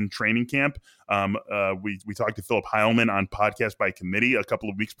summer in training camp. We talked to Philip Heilman on Podcast by Committee a couple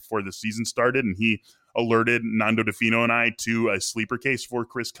of weeks before the season started, and he alerted Nando DeFino and I to a sleeper case for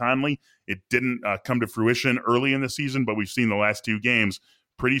Chris Conley. It didn't come to fruition early in the season, but we've seen the last 2 games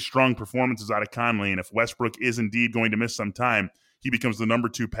pretty strong performances out of Conley, and if Westbrook is indeed going to miss some time, he becomes the number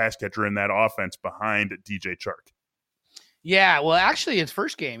 2 pass catcher in that offense behind DJ Chark. Yeah, well, actually, his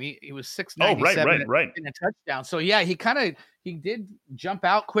first game, he was 697 right. in a touchdown. So, yeah, he did jump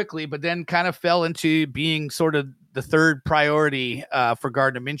out quickly, but then kind of fell into being sort of the third priority for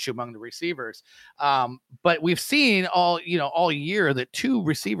Gardner Minshew among the receivers. But we've seen all year that 2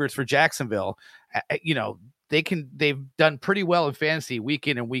 receivers for Jacksonville, they've done pretty well in fantasy week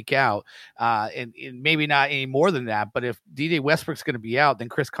in and week out, and maybe not any more than that. But if DJ Westbrook's going to be out, then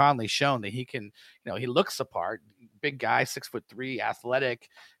Chris Conley's shown that he can, he looks the part. Big guy, 6'3", athletic,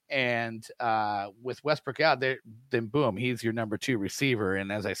 and with Westbrook out there, then boom, he's your number 2 receiver.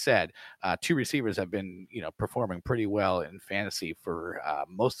 And as I said, 2 receivers have been performing pretty well in fantasy for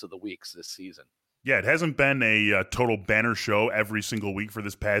most of the weeks this season. Yeah, it hasn't been a total banner show every single week for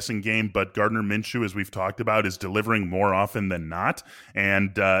this passing game, but Gardner Minshew, as we've talked about, is delivering more often than not,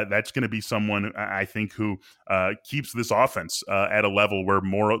 and that's going to be someone, I think, who keeps this offense at a level where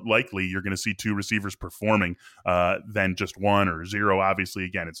more likely you're going to see 2 receivers performing than just 1 or 0. Obviously,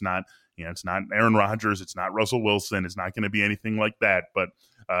 again, it's not Aaron Rodgers, it's not Russell Wilson, it's not going to be anything like that, but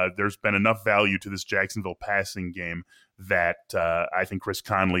there's been enough value to this Jacksonville passing game that I think Chris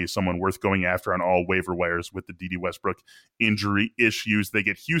Conley is someone worth going after on all waiver wires with the Dede Westbrook injury issues. They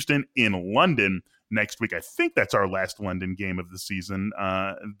get Houston in London next week. I think that's our last London game of the season.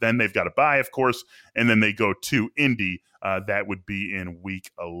 Then they've got a bye, of course, and then they go to Indy. That would be in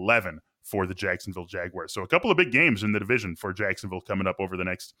week 11 for the Jacksonville Jaguars. So a couple of big games in the division for Jacksonville coming up over the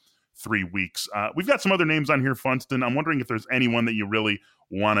next 3 weeks. We've got some other names on here, Funston. I'm wondering if there's anyone that you really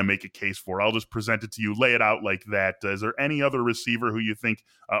want to make a case for. I'll just present it to you, lay it out like that. Is there any other receiver who you think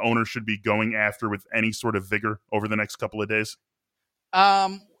owners should be going after with any sort of vigor over the next couple of days?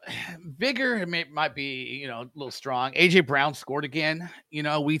 Vigor might be, a little strong. AJ Brown scored again.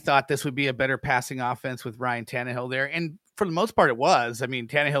 We thought this would be a better passing offense with Ryan Tannehill there. And for the most part, it was. I mean,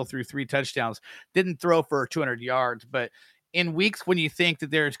 Tannehill threw 3 touchdowns, didn't throw for 200 yards, but in weeks when you think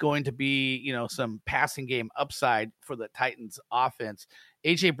that there's going to be, some passing game upside for the Titans offense,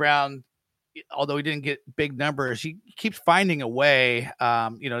 AJ Brown, although he didn't get big numbers, he keeps finding a way,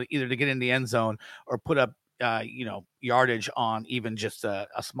 either to get in the end zone or put up, yardage on even just a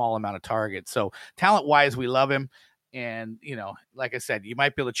small amount of targets. So talent wise, we love him. And, like I said, you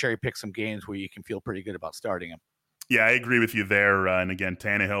might be able to cherry pick some games where you can feel pretty good about starting him. Yeah, I agree with you there. And again,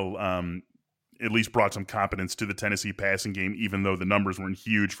 Tannehill, at least brought some competence to the Tennessee passing game, even though the numbers weren't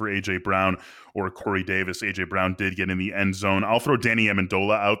huge for A.J. Brown or Corey Davis. A.J. Brown did get in the end zone. I'll throw Danny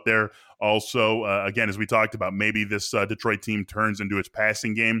Amendola out there also. Again, as we talked about, maybe this Detroit team turns into its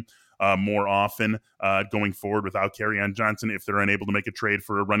passing game more often going forward without Kerryon Johnson if they're unable to make a trade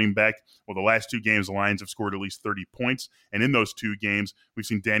for a running back. Well, the last 2 games, the Lions have scored at least 30 points. And in those 2 games, we've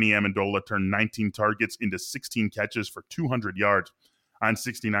seen Danny Amendola turn 19 targets into 16 catches for 200 yards on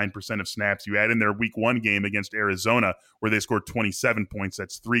 69% of snaps. You add in their week 1 game against Arizona where they scored 27 points.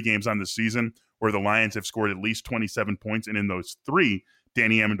 That's 3 games on the season where the Lions have scored at least 27 points. And in those 3,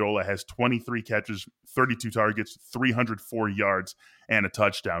 Danny Amendola has 23 catches, 32 targets, 304 yards, and a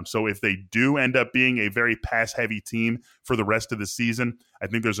touchdown. So if they do end up being a very pass-heavy team for the rest of the season, I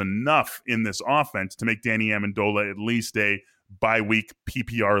think there's enough in this offense to make Danny Amendola at least a bye-week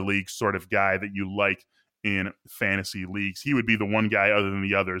PPR league sort of guy that you like in fantasy leagues. He would be the one guy other than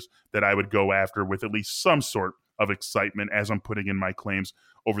the others that I would go after with at least some sort of excitement as I'm putting in my claims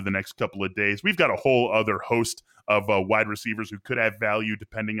over the next couple of days. We've got a whole other host of wide receivers who could have value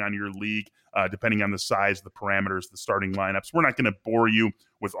depending on your league, depending on the size, the parameters, the starting lineups. We're not going to bore you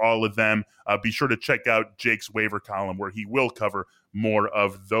with all of them. Be sure to check out Jake's waiver column where he will cover more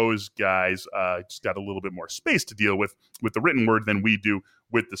of those guys. Just got a little bit more space to deal with the written word than we do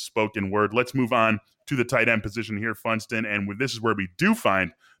with the spoken word. Let's move on to the tight end position here, Funston. And this is where we do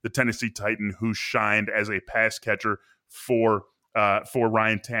find the Tennessee Titan who shined as a pass catcher for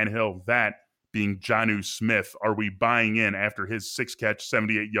Ryan Tannehill, that being Jonnu Smith. Are we buying in after his 6-catch,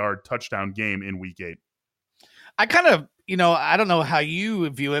 78-yard touchdown game in week 8? I kind of, I don't know how you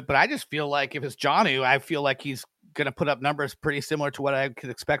view it, but I just feel like if it's Jonnu, I feel like he's going to put up numbers pretty similar to what I could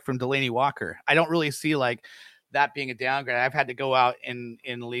expect from Delanie Walker. I don't really see that being a downgrade. I've had to go out in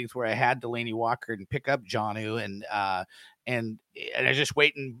leagues where I had Delanie Walker and pick up Jonnu, and I just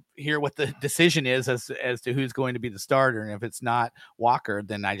wait and hear what the decision is as to who's going to be the starter. And if it's not Walker,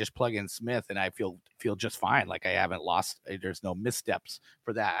 then I just plug in Smith and I feel just fine. Like I haven't lost, there's no missteps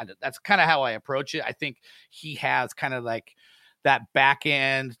for that. That's kind of how I approach it. I think he has kind of like that back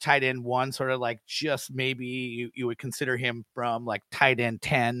end tight end 1, sort of like just maybe you would consider him from like tight end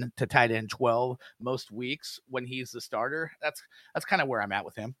 10 to tight end 12 most weeks when he's the starter. That's kind of where I'm at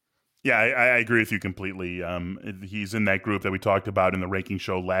with him. Yeah, I agree with you completely. He's in that group that we talked about in the ranking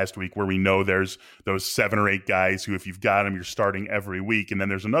show last week where we know there's those 7 or 8 guys who, if you've got them, you're starting every week. And then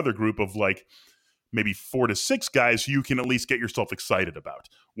there's another group of like maybe 4 to 6 guys who you can at least get yourself excited about.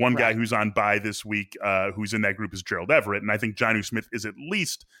 One guy who's on bye this week, who's in that group, is Gerald Everett. And I think Jonnu Smith is at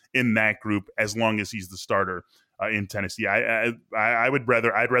least in that group as long as he's the starter in Tennessee. I'd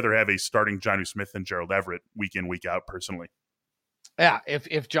rather have a starting Jonnu Smith than Gerald Everett week in, week out personally. Yeah,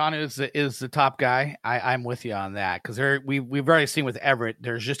 if John is the top guy, I'm with you on that, because we've already seen with Everett,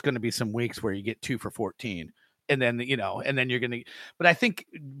 there's just going to be some weeks where you get 2 for 14, and then you're going to. But I think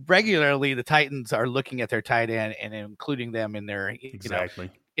regularly the Titans are looking at their tight end and including them in their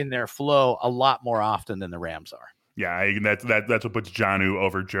in their flow a lot more often than the Rams are. Yeah, that's what puts Jonnu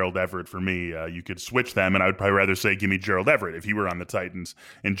over Gerald Everett for me. You could switch them, and I would probably rather say give me Gerald Everett if he were on the Titans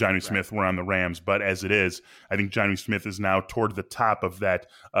and Jonnu Smith were on the Rams. But as it is, I think Jonnu Smith is now toward the top of that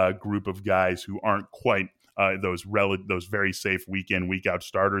group of guys who aren't quite those very safe week in, week out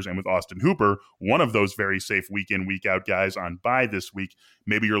starters. And with Austin Hooper, one of those very safe week in, week out guys on bye this week,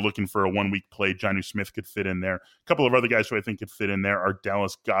 maybe you're looking for a 1 week play. Jonnu Smith could fit in there. A couple of other guys who I think could fit in there are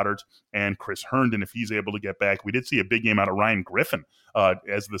Dallas Goedert and Chris Herndon if he's able to get back. We did see a big game out of Ryan Griffin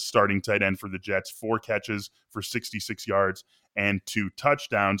as the starting tight end for the Jets, 4 catches for 66 yards and 2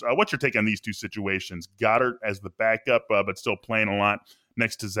 touchdowns. What's your take on these two situations? Goddard as the backup, but still playing a lot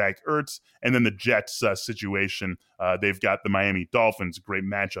next to Zach Ertz, and then the Jets situation. They've got the Miami Dolphins, great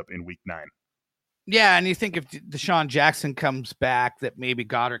matchup in Week 9. Yeah, and you think if Deshaun Jackson comes back, that maybe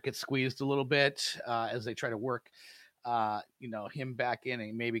Goddard gets squeezed a little bit as they try to work him back in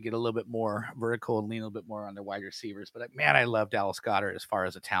and maybe get a little bit more vertical and lean a little bit more on the wide receivers. But man, I love Dallas Goedert as far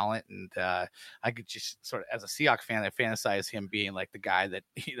as a talent. And I could just sort of, as a Seahawks fan, I fantasize him being like the guy that,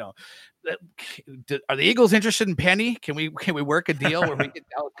 are the Eagles interested in Penny? Can we work a deal where we get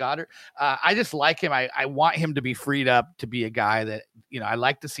Dallas Goedert? I just like him. I want him to be freed up to be a guy that, I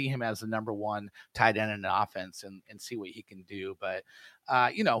like to see him as the number 1 tight end in the offense and see what he can do. But,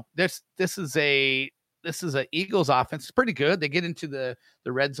 this is an Eagles offense. It's pretty good. They get into the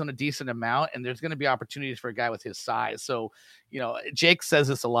red zone a decent amount, and there's going to be opportunities for a guy with his size. So, Jake says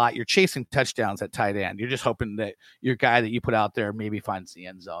this a lot. You're chasing touchdowns at tight end. You're just hoping that your guy that you put out there maybe finds the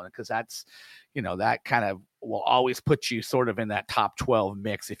end zone, because that's, that kind of will always put you sort of in that top 12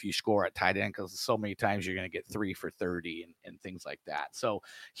 mix if you score at tight end, because so many times you're going to get 3 for 30 and things like that. So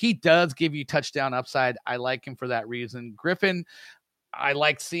he does give you touchdown upside. I like him for that reason. Griffin, I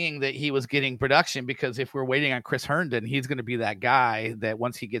like seeing that he was getting production, because if we're waiting on Chris Herndon, he's going to be that guy that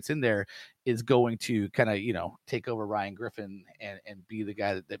once he gets in there is going to kind of, take over Ryan Griffin and be the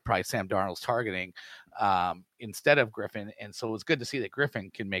guy that probably Sam Darnold's targeting instead of Griffin. And so it's good to see that Griffin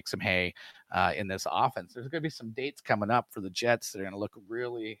can make some hay in this offense. There's going to be some dates coming up for the Jets that are going to look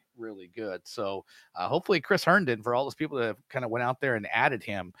really, really good. So hopefully Chris Herndon, for all those people that have kind of went out there and added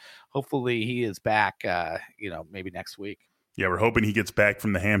him, hopefully he is back, maybe next week. Yeah, we're hoping he gets back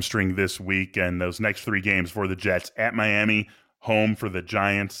from the hamstring this week, and those next 3 games for the Jets: at Miami, home for the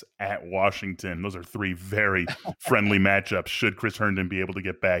Giants, at Washington. Those are 3 very friendly matchups should Chris Herndon be able to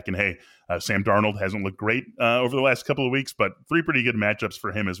get back. And hey, Sam Darnold hasn't looked great over the last couple of weeks, but 3 pretty good matchups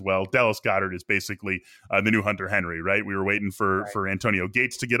for him as well. Dallas Goedert is basically the new Hunter Henry, right? We were waiting for Antonio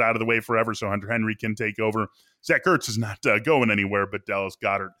Gates to get out of the way forever so Hunter Henry can take over. Zach Ertz is not going anywhere, but Dallas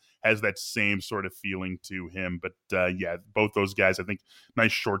Goedert has that same sort of feeling to him. But both those guys, I think,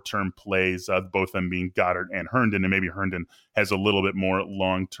 nice short-term plays, both of them being Goddard and Herndon, and maybe Herndon has a little bit more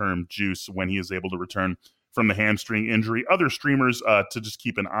long-term juice when he is able to return from the hamstring injury. Other streamers to just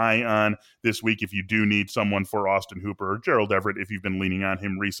keep an eye on this week if you do need someone for Austin Hooper or Gerald Everett if you've been leaning on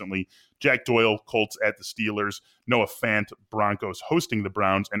him recently. Jack Doyle, Colts at the Steelers. Noah Fant, Broncos hosting the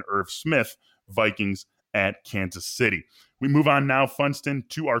Browns. And Irv Smith, Vikings at Kansas City. We move on now, Funston,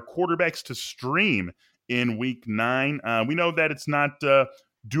 to our quarterbacks to stream in Week 9. We know that it's not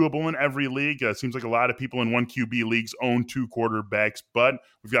doable in every league. It seems like a lot of people in 1 QB leagues own 2 quarterbacks, but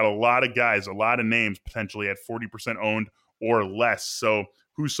we've got a lot of guys, a lot of names potentially at 40% owned or less. So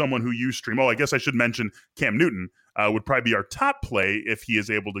who's someone who you stream? Oh, I guess I should mention Cam Newton would probably be our top play if he is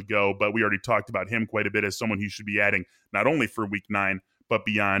able to go, but we already talked about him quite a bit as someone who should be adding not only for Week 9, but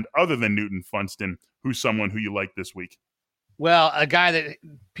beyond. Other than Newton, Funston, who's someone who you like this week? Well, a guy that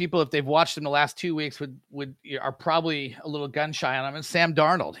people, if they've watched him the last 2 weeks, are probably a little gun shy on him, is Sam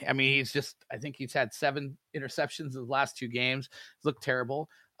Darnold. I mean, I think he's had 7 interceptions in the last 2 games. He's looked terrible.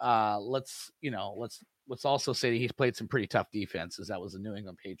 Let's also say that he's played some pretty tough defenses. That was the New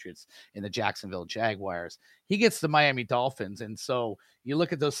England Patriots and the Jacksonville Jaguars. He gets the Miami Dolphins. And so you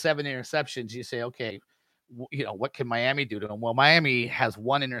look at those 7 interceptions, you say, okay, what can Miami do to him? Well, Miami has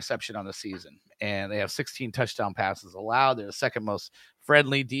 1 interception on the season, and they have 16 touchdown passes allowed. They're the second most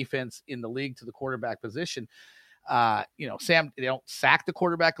friendly defense in the league to the quarterback position. Sam, they don't sack the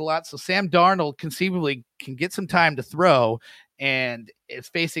quarterback a lot. So Sam Darnold conceivably can get some time to throw, and is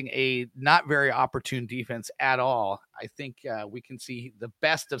facing a not very opportune defense at all. I think we can see the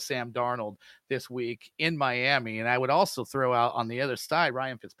best of Sam Darnold this week in Miami. And I would also throw out on the other side,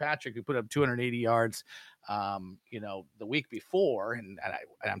 Ryan Fitzpatrick, who put up 280 yards, the week before. And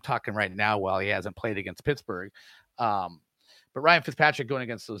I'm talking right now while he hasn't played against Pittsburgh. But Ryan Fitzpatrick going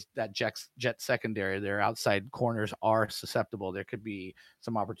against that Jet secondary, their outside corners are susceptible. There could be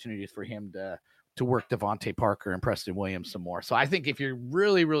some opportunities for him to work Devontae Parker and Preston Williams some more. So I think if you're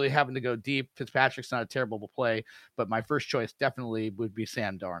really, really having to go deep, Fitzpatrick's not a terrible play, but my first choice definitely would be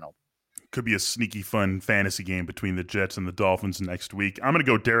Sam Darnold. could be a sneaky fun fantasy game between the Jets and the Dolphins next week. I'm going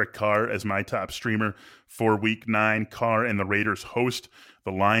to go Derek Carr as my top streamer for Week 9. Carr and the Raiders host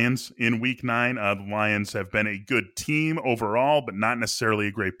the Lions in Week 9. The Lions have been a good team overall, but not necessarily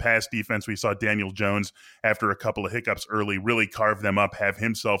a great pass defense. We saw Daniel Jones, after a couple of hiccups early, really carve them up, have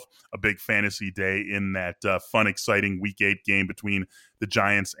himself a big fantasy day in that fun, exciting Week 8 game between the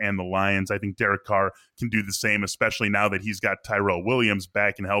Giants and the Lions. I think Derek Carr can do the same, especially now that he's got Tyrell Williams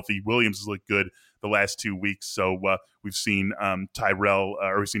back and healthy. Williams has looked good the last 2 weeks, so we've seen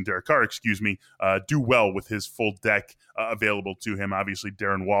we've seen Derek Carr, do well with his full deck available to him. Obviously,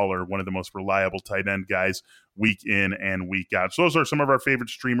 Darren Waller, one of the most reliable tight end guys, week in and week out. So those are some of our favorite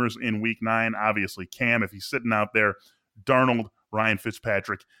streamers in Week 9. Obviously, Cam, if he's sitting out there, Darnold, Ryan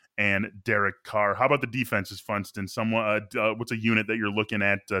Fitzpatrick, and Derek Carr. How about the defenses, Funston? What's a unit that you're looking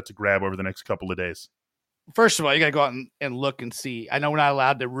at to grab over the next couple of days? First of all, you got to go out and look and see. I know we're not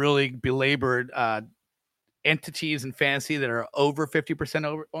allowed to really belabor entities in fantasy that are over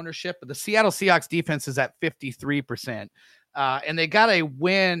 50% ownership, but the Seattle Seahawks defense is at 53%. And they got a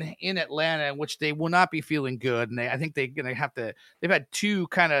win in Atlanta, in which they will not be feeling good. And I think they're going to they've had 2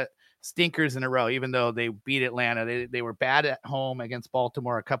 kind of stinkers in a row, even though they beat Atlanta. They were bad at home against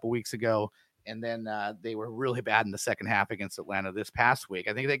Baltimore a couple weeks ago. And then they were really bad in the second half against Atlanta this past week.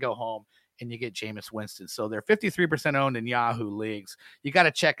 I think they go home and you get Jameis Winston. So they're 53% owned in Yahoo leagues. You got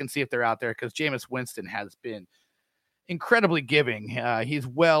to check and see if they're out there, because Jameis Winston has been incredibly giving. He's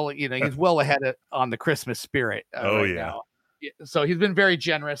well ahead on the Christmas spirit now. So he's been very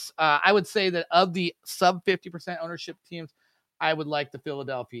generous. I would say that of the sub 50% ownership teams, I would like the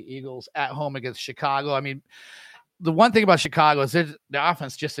Philadelphia Eagles at home against Chicago. I mean, the one thing about Chicago is the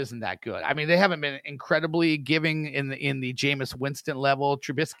offense just isn't that good. I mean, they haven't been incredibly giving in the Jameis Winston level.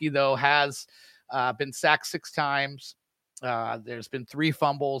 Trubisky, though, has been sacked 6 times. There's been 3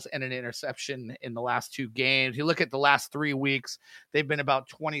 fumbles and an interception in the last 2 games. You look at the last 3 weeks, they've been about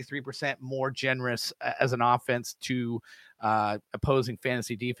 23% more generous as an offense to opposing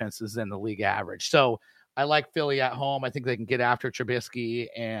fantasy defenses than the league average. So I like Philly at home. I think they can get after Trubisky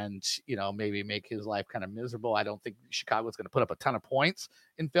and, maybe make his life kind of miserable. I don't think Chicago's going to put up a ton of points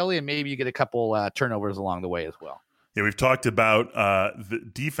in Philly, and maybe you get a couple turnovers along the way as well. Yeah, we've talked about the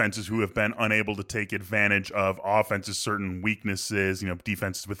defenses who have been unable to take advantage of offenses' certain weaknesses,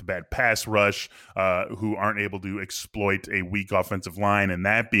 defenses with a bad pass rush who aren't able to exploit a weak offensive line, and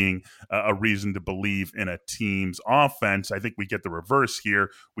that being a reason to believe in a team's offense. I think we get the reverse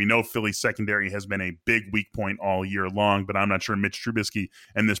here. We know Philly's secondary has been a big weak point all year long, but I'm not sure Mitch Trubisky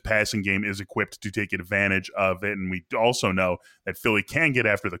and this passing game is equipped to take advantage of it, and we also know that Philly can get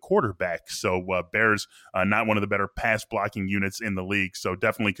after the quarterback. So Bears, not one of the better pass blocking units in the league, so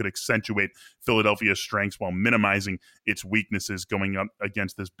definitely could accentuate Philadelphia's strengths while minimizing its weaknesses going up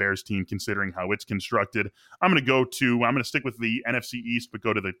against this Bears team, considering how it's constructed. I'm going to stick with the NFC East, but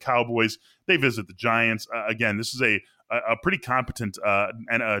go to the Cowboys. They visit the Giants. Again, this is a pretty competent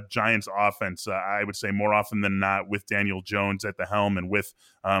and a Giants offense, I would say, more often than not, with Daniel Jones at the helm and with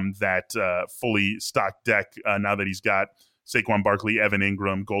that fully stocked deck now that he's got Saquon Barkley, Evan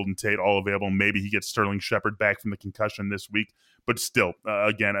Ingram, Golden Tate, all available. Maybe he gets Sterling Shepard back from the concussion this week. But still,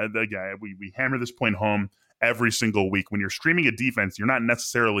 we hammer this point home every single week. When you're streaming a defense, you're not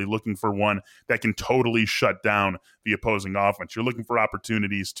necessarily looking for one that can totally shut down the opposing offense. You're looking for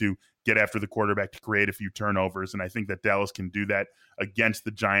opportunities to get after the quarterback, to create a few turnovers. And I think that Dallas can do that against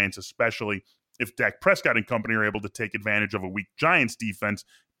the Giants, especially if Dak Prescott and company are able to take advantage of a weak Giants defense,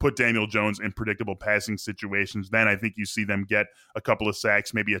 put Daniel Jones in predictable passing situations. Then I think you see them get a couple of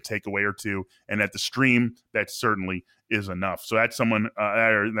sacks, maybe a takeaway or 2. And at the stream, that certainly is enough. So that's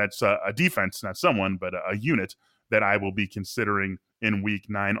that's a defense, not someone, but a unit that I will be considering in Week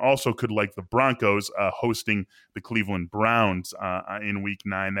 9. Also could like the Broncos hosting the Cleveland Browns in Week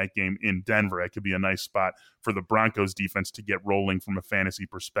 9. That game in Denver, that could be a nice spot for the Broncos defense to get rolling from a fantasy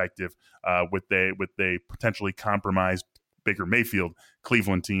perspective with a potentially compromised Baker Mayfield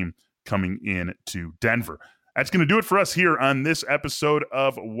Cleveland team coming in to Denver. That's going to do it for us here on this episode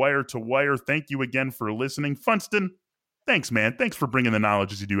of Wire to Wire. Thank you again for listening. Funston, thanks, man. Thanks for bringing the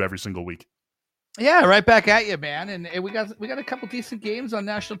knowledge as you do every single week. Yeah, right back at you, man. And we got a couple decent games on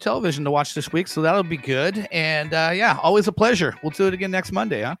national television to watch this week, so that'll be good. And always a pleasure. We'll do it again next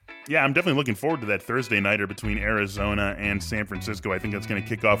Monday, huh? Yeah, I'm definitely looking forward to that Thursday nighter between Arizona and San Francisco. I think that's going to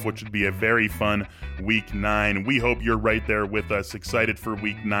kick off what should be a very fun Week 9. We hope you're right there with us, excited for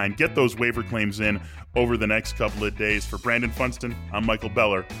Week 9. Get those waiver claims in over the next couple of days. For Brandon Funston, I'm Michael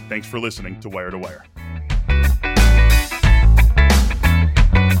Beller. Thanks for listening to Wire to Wire.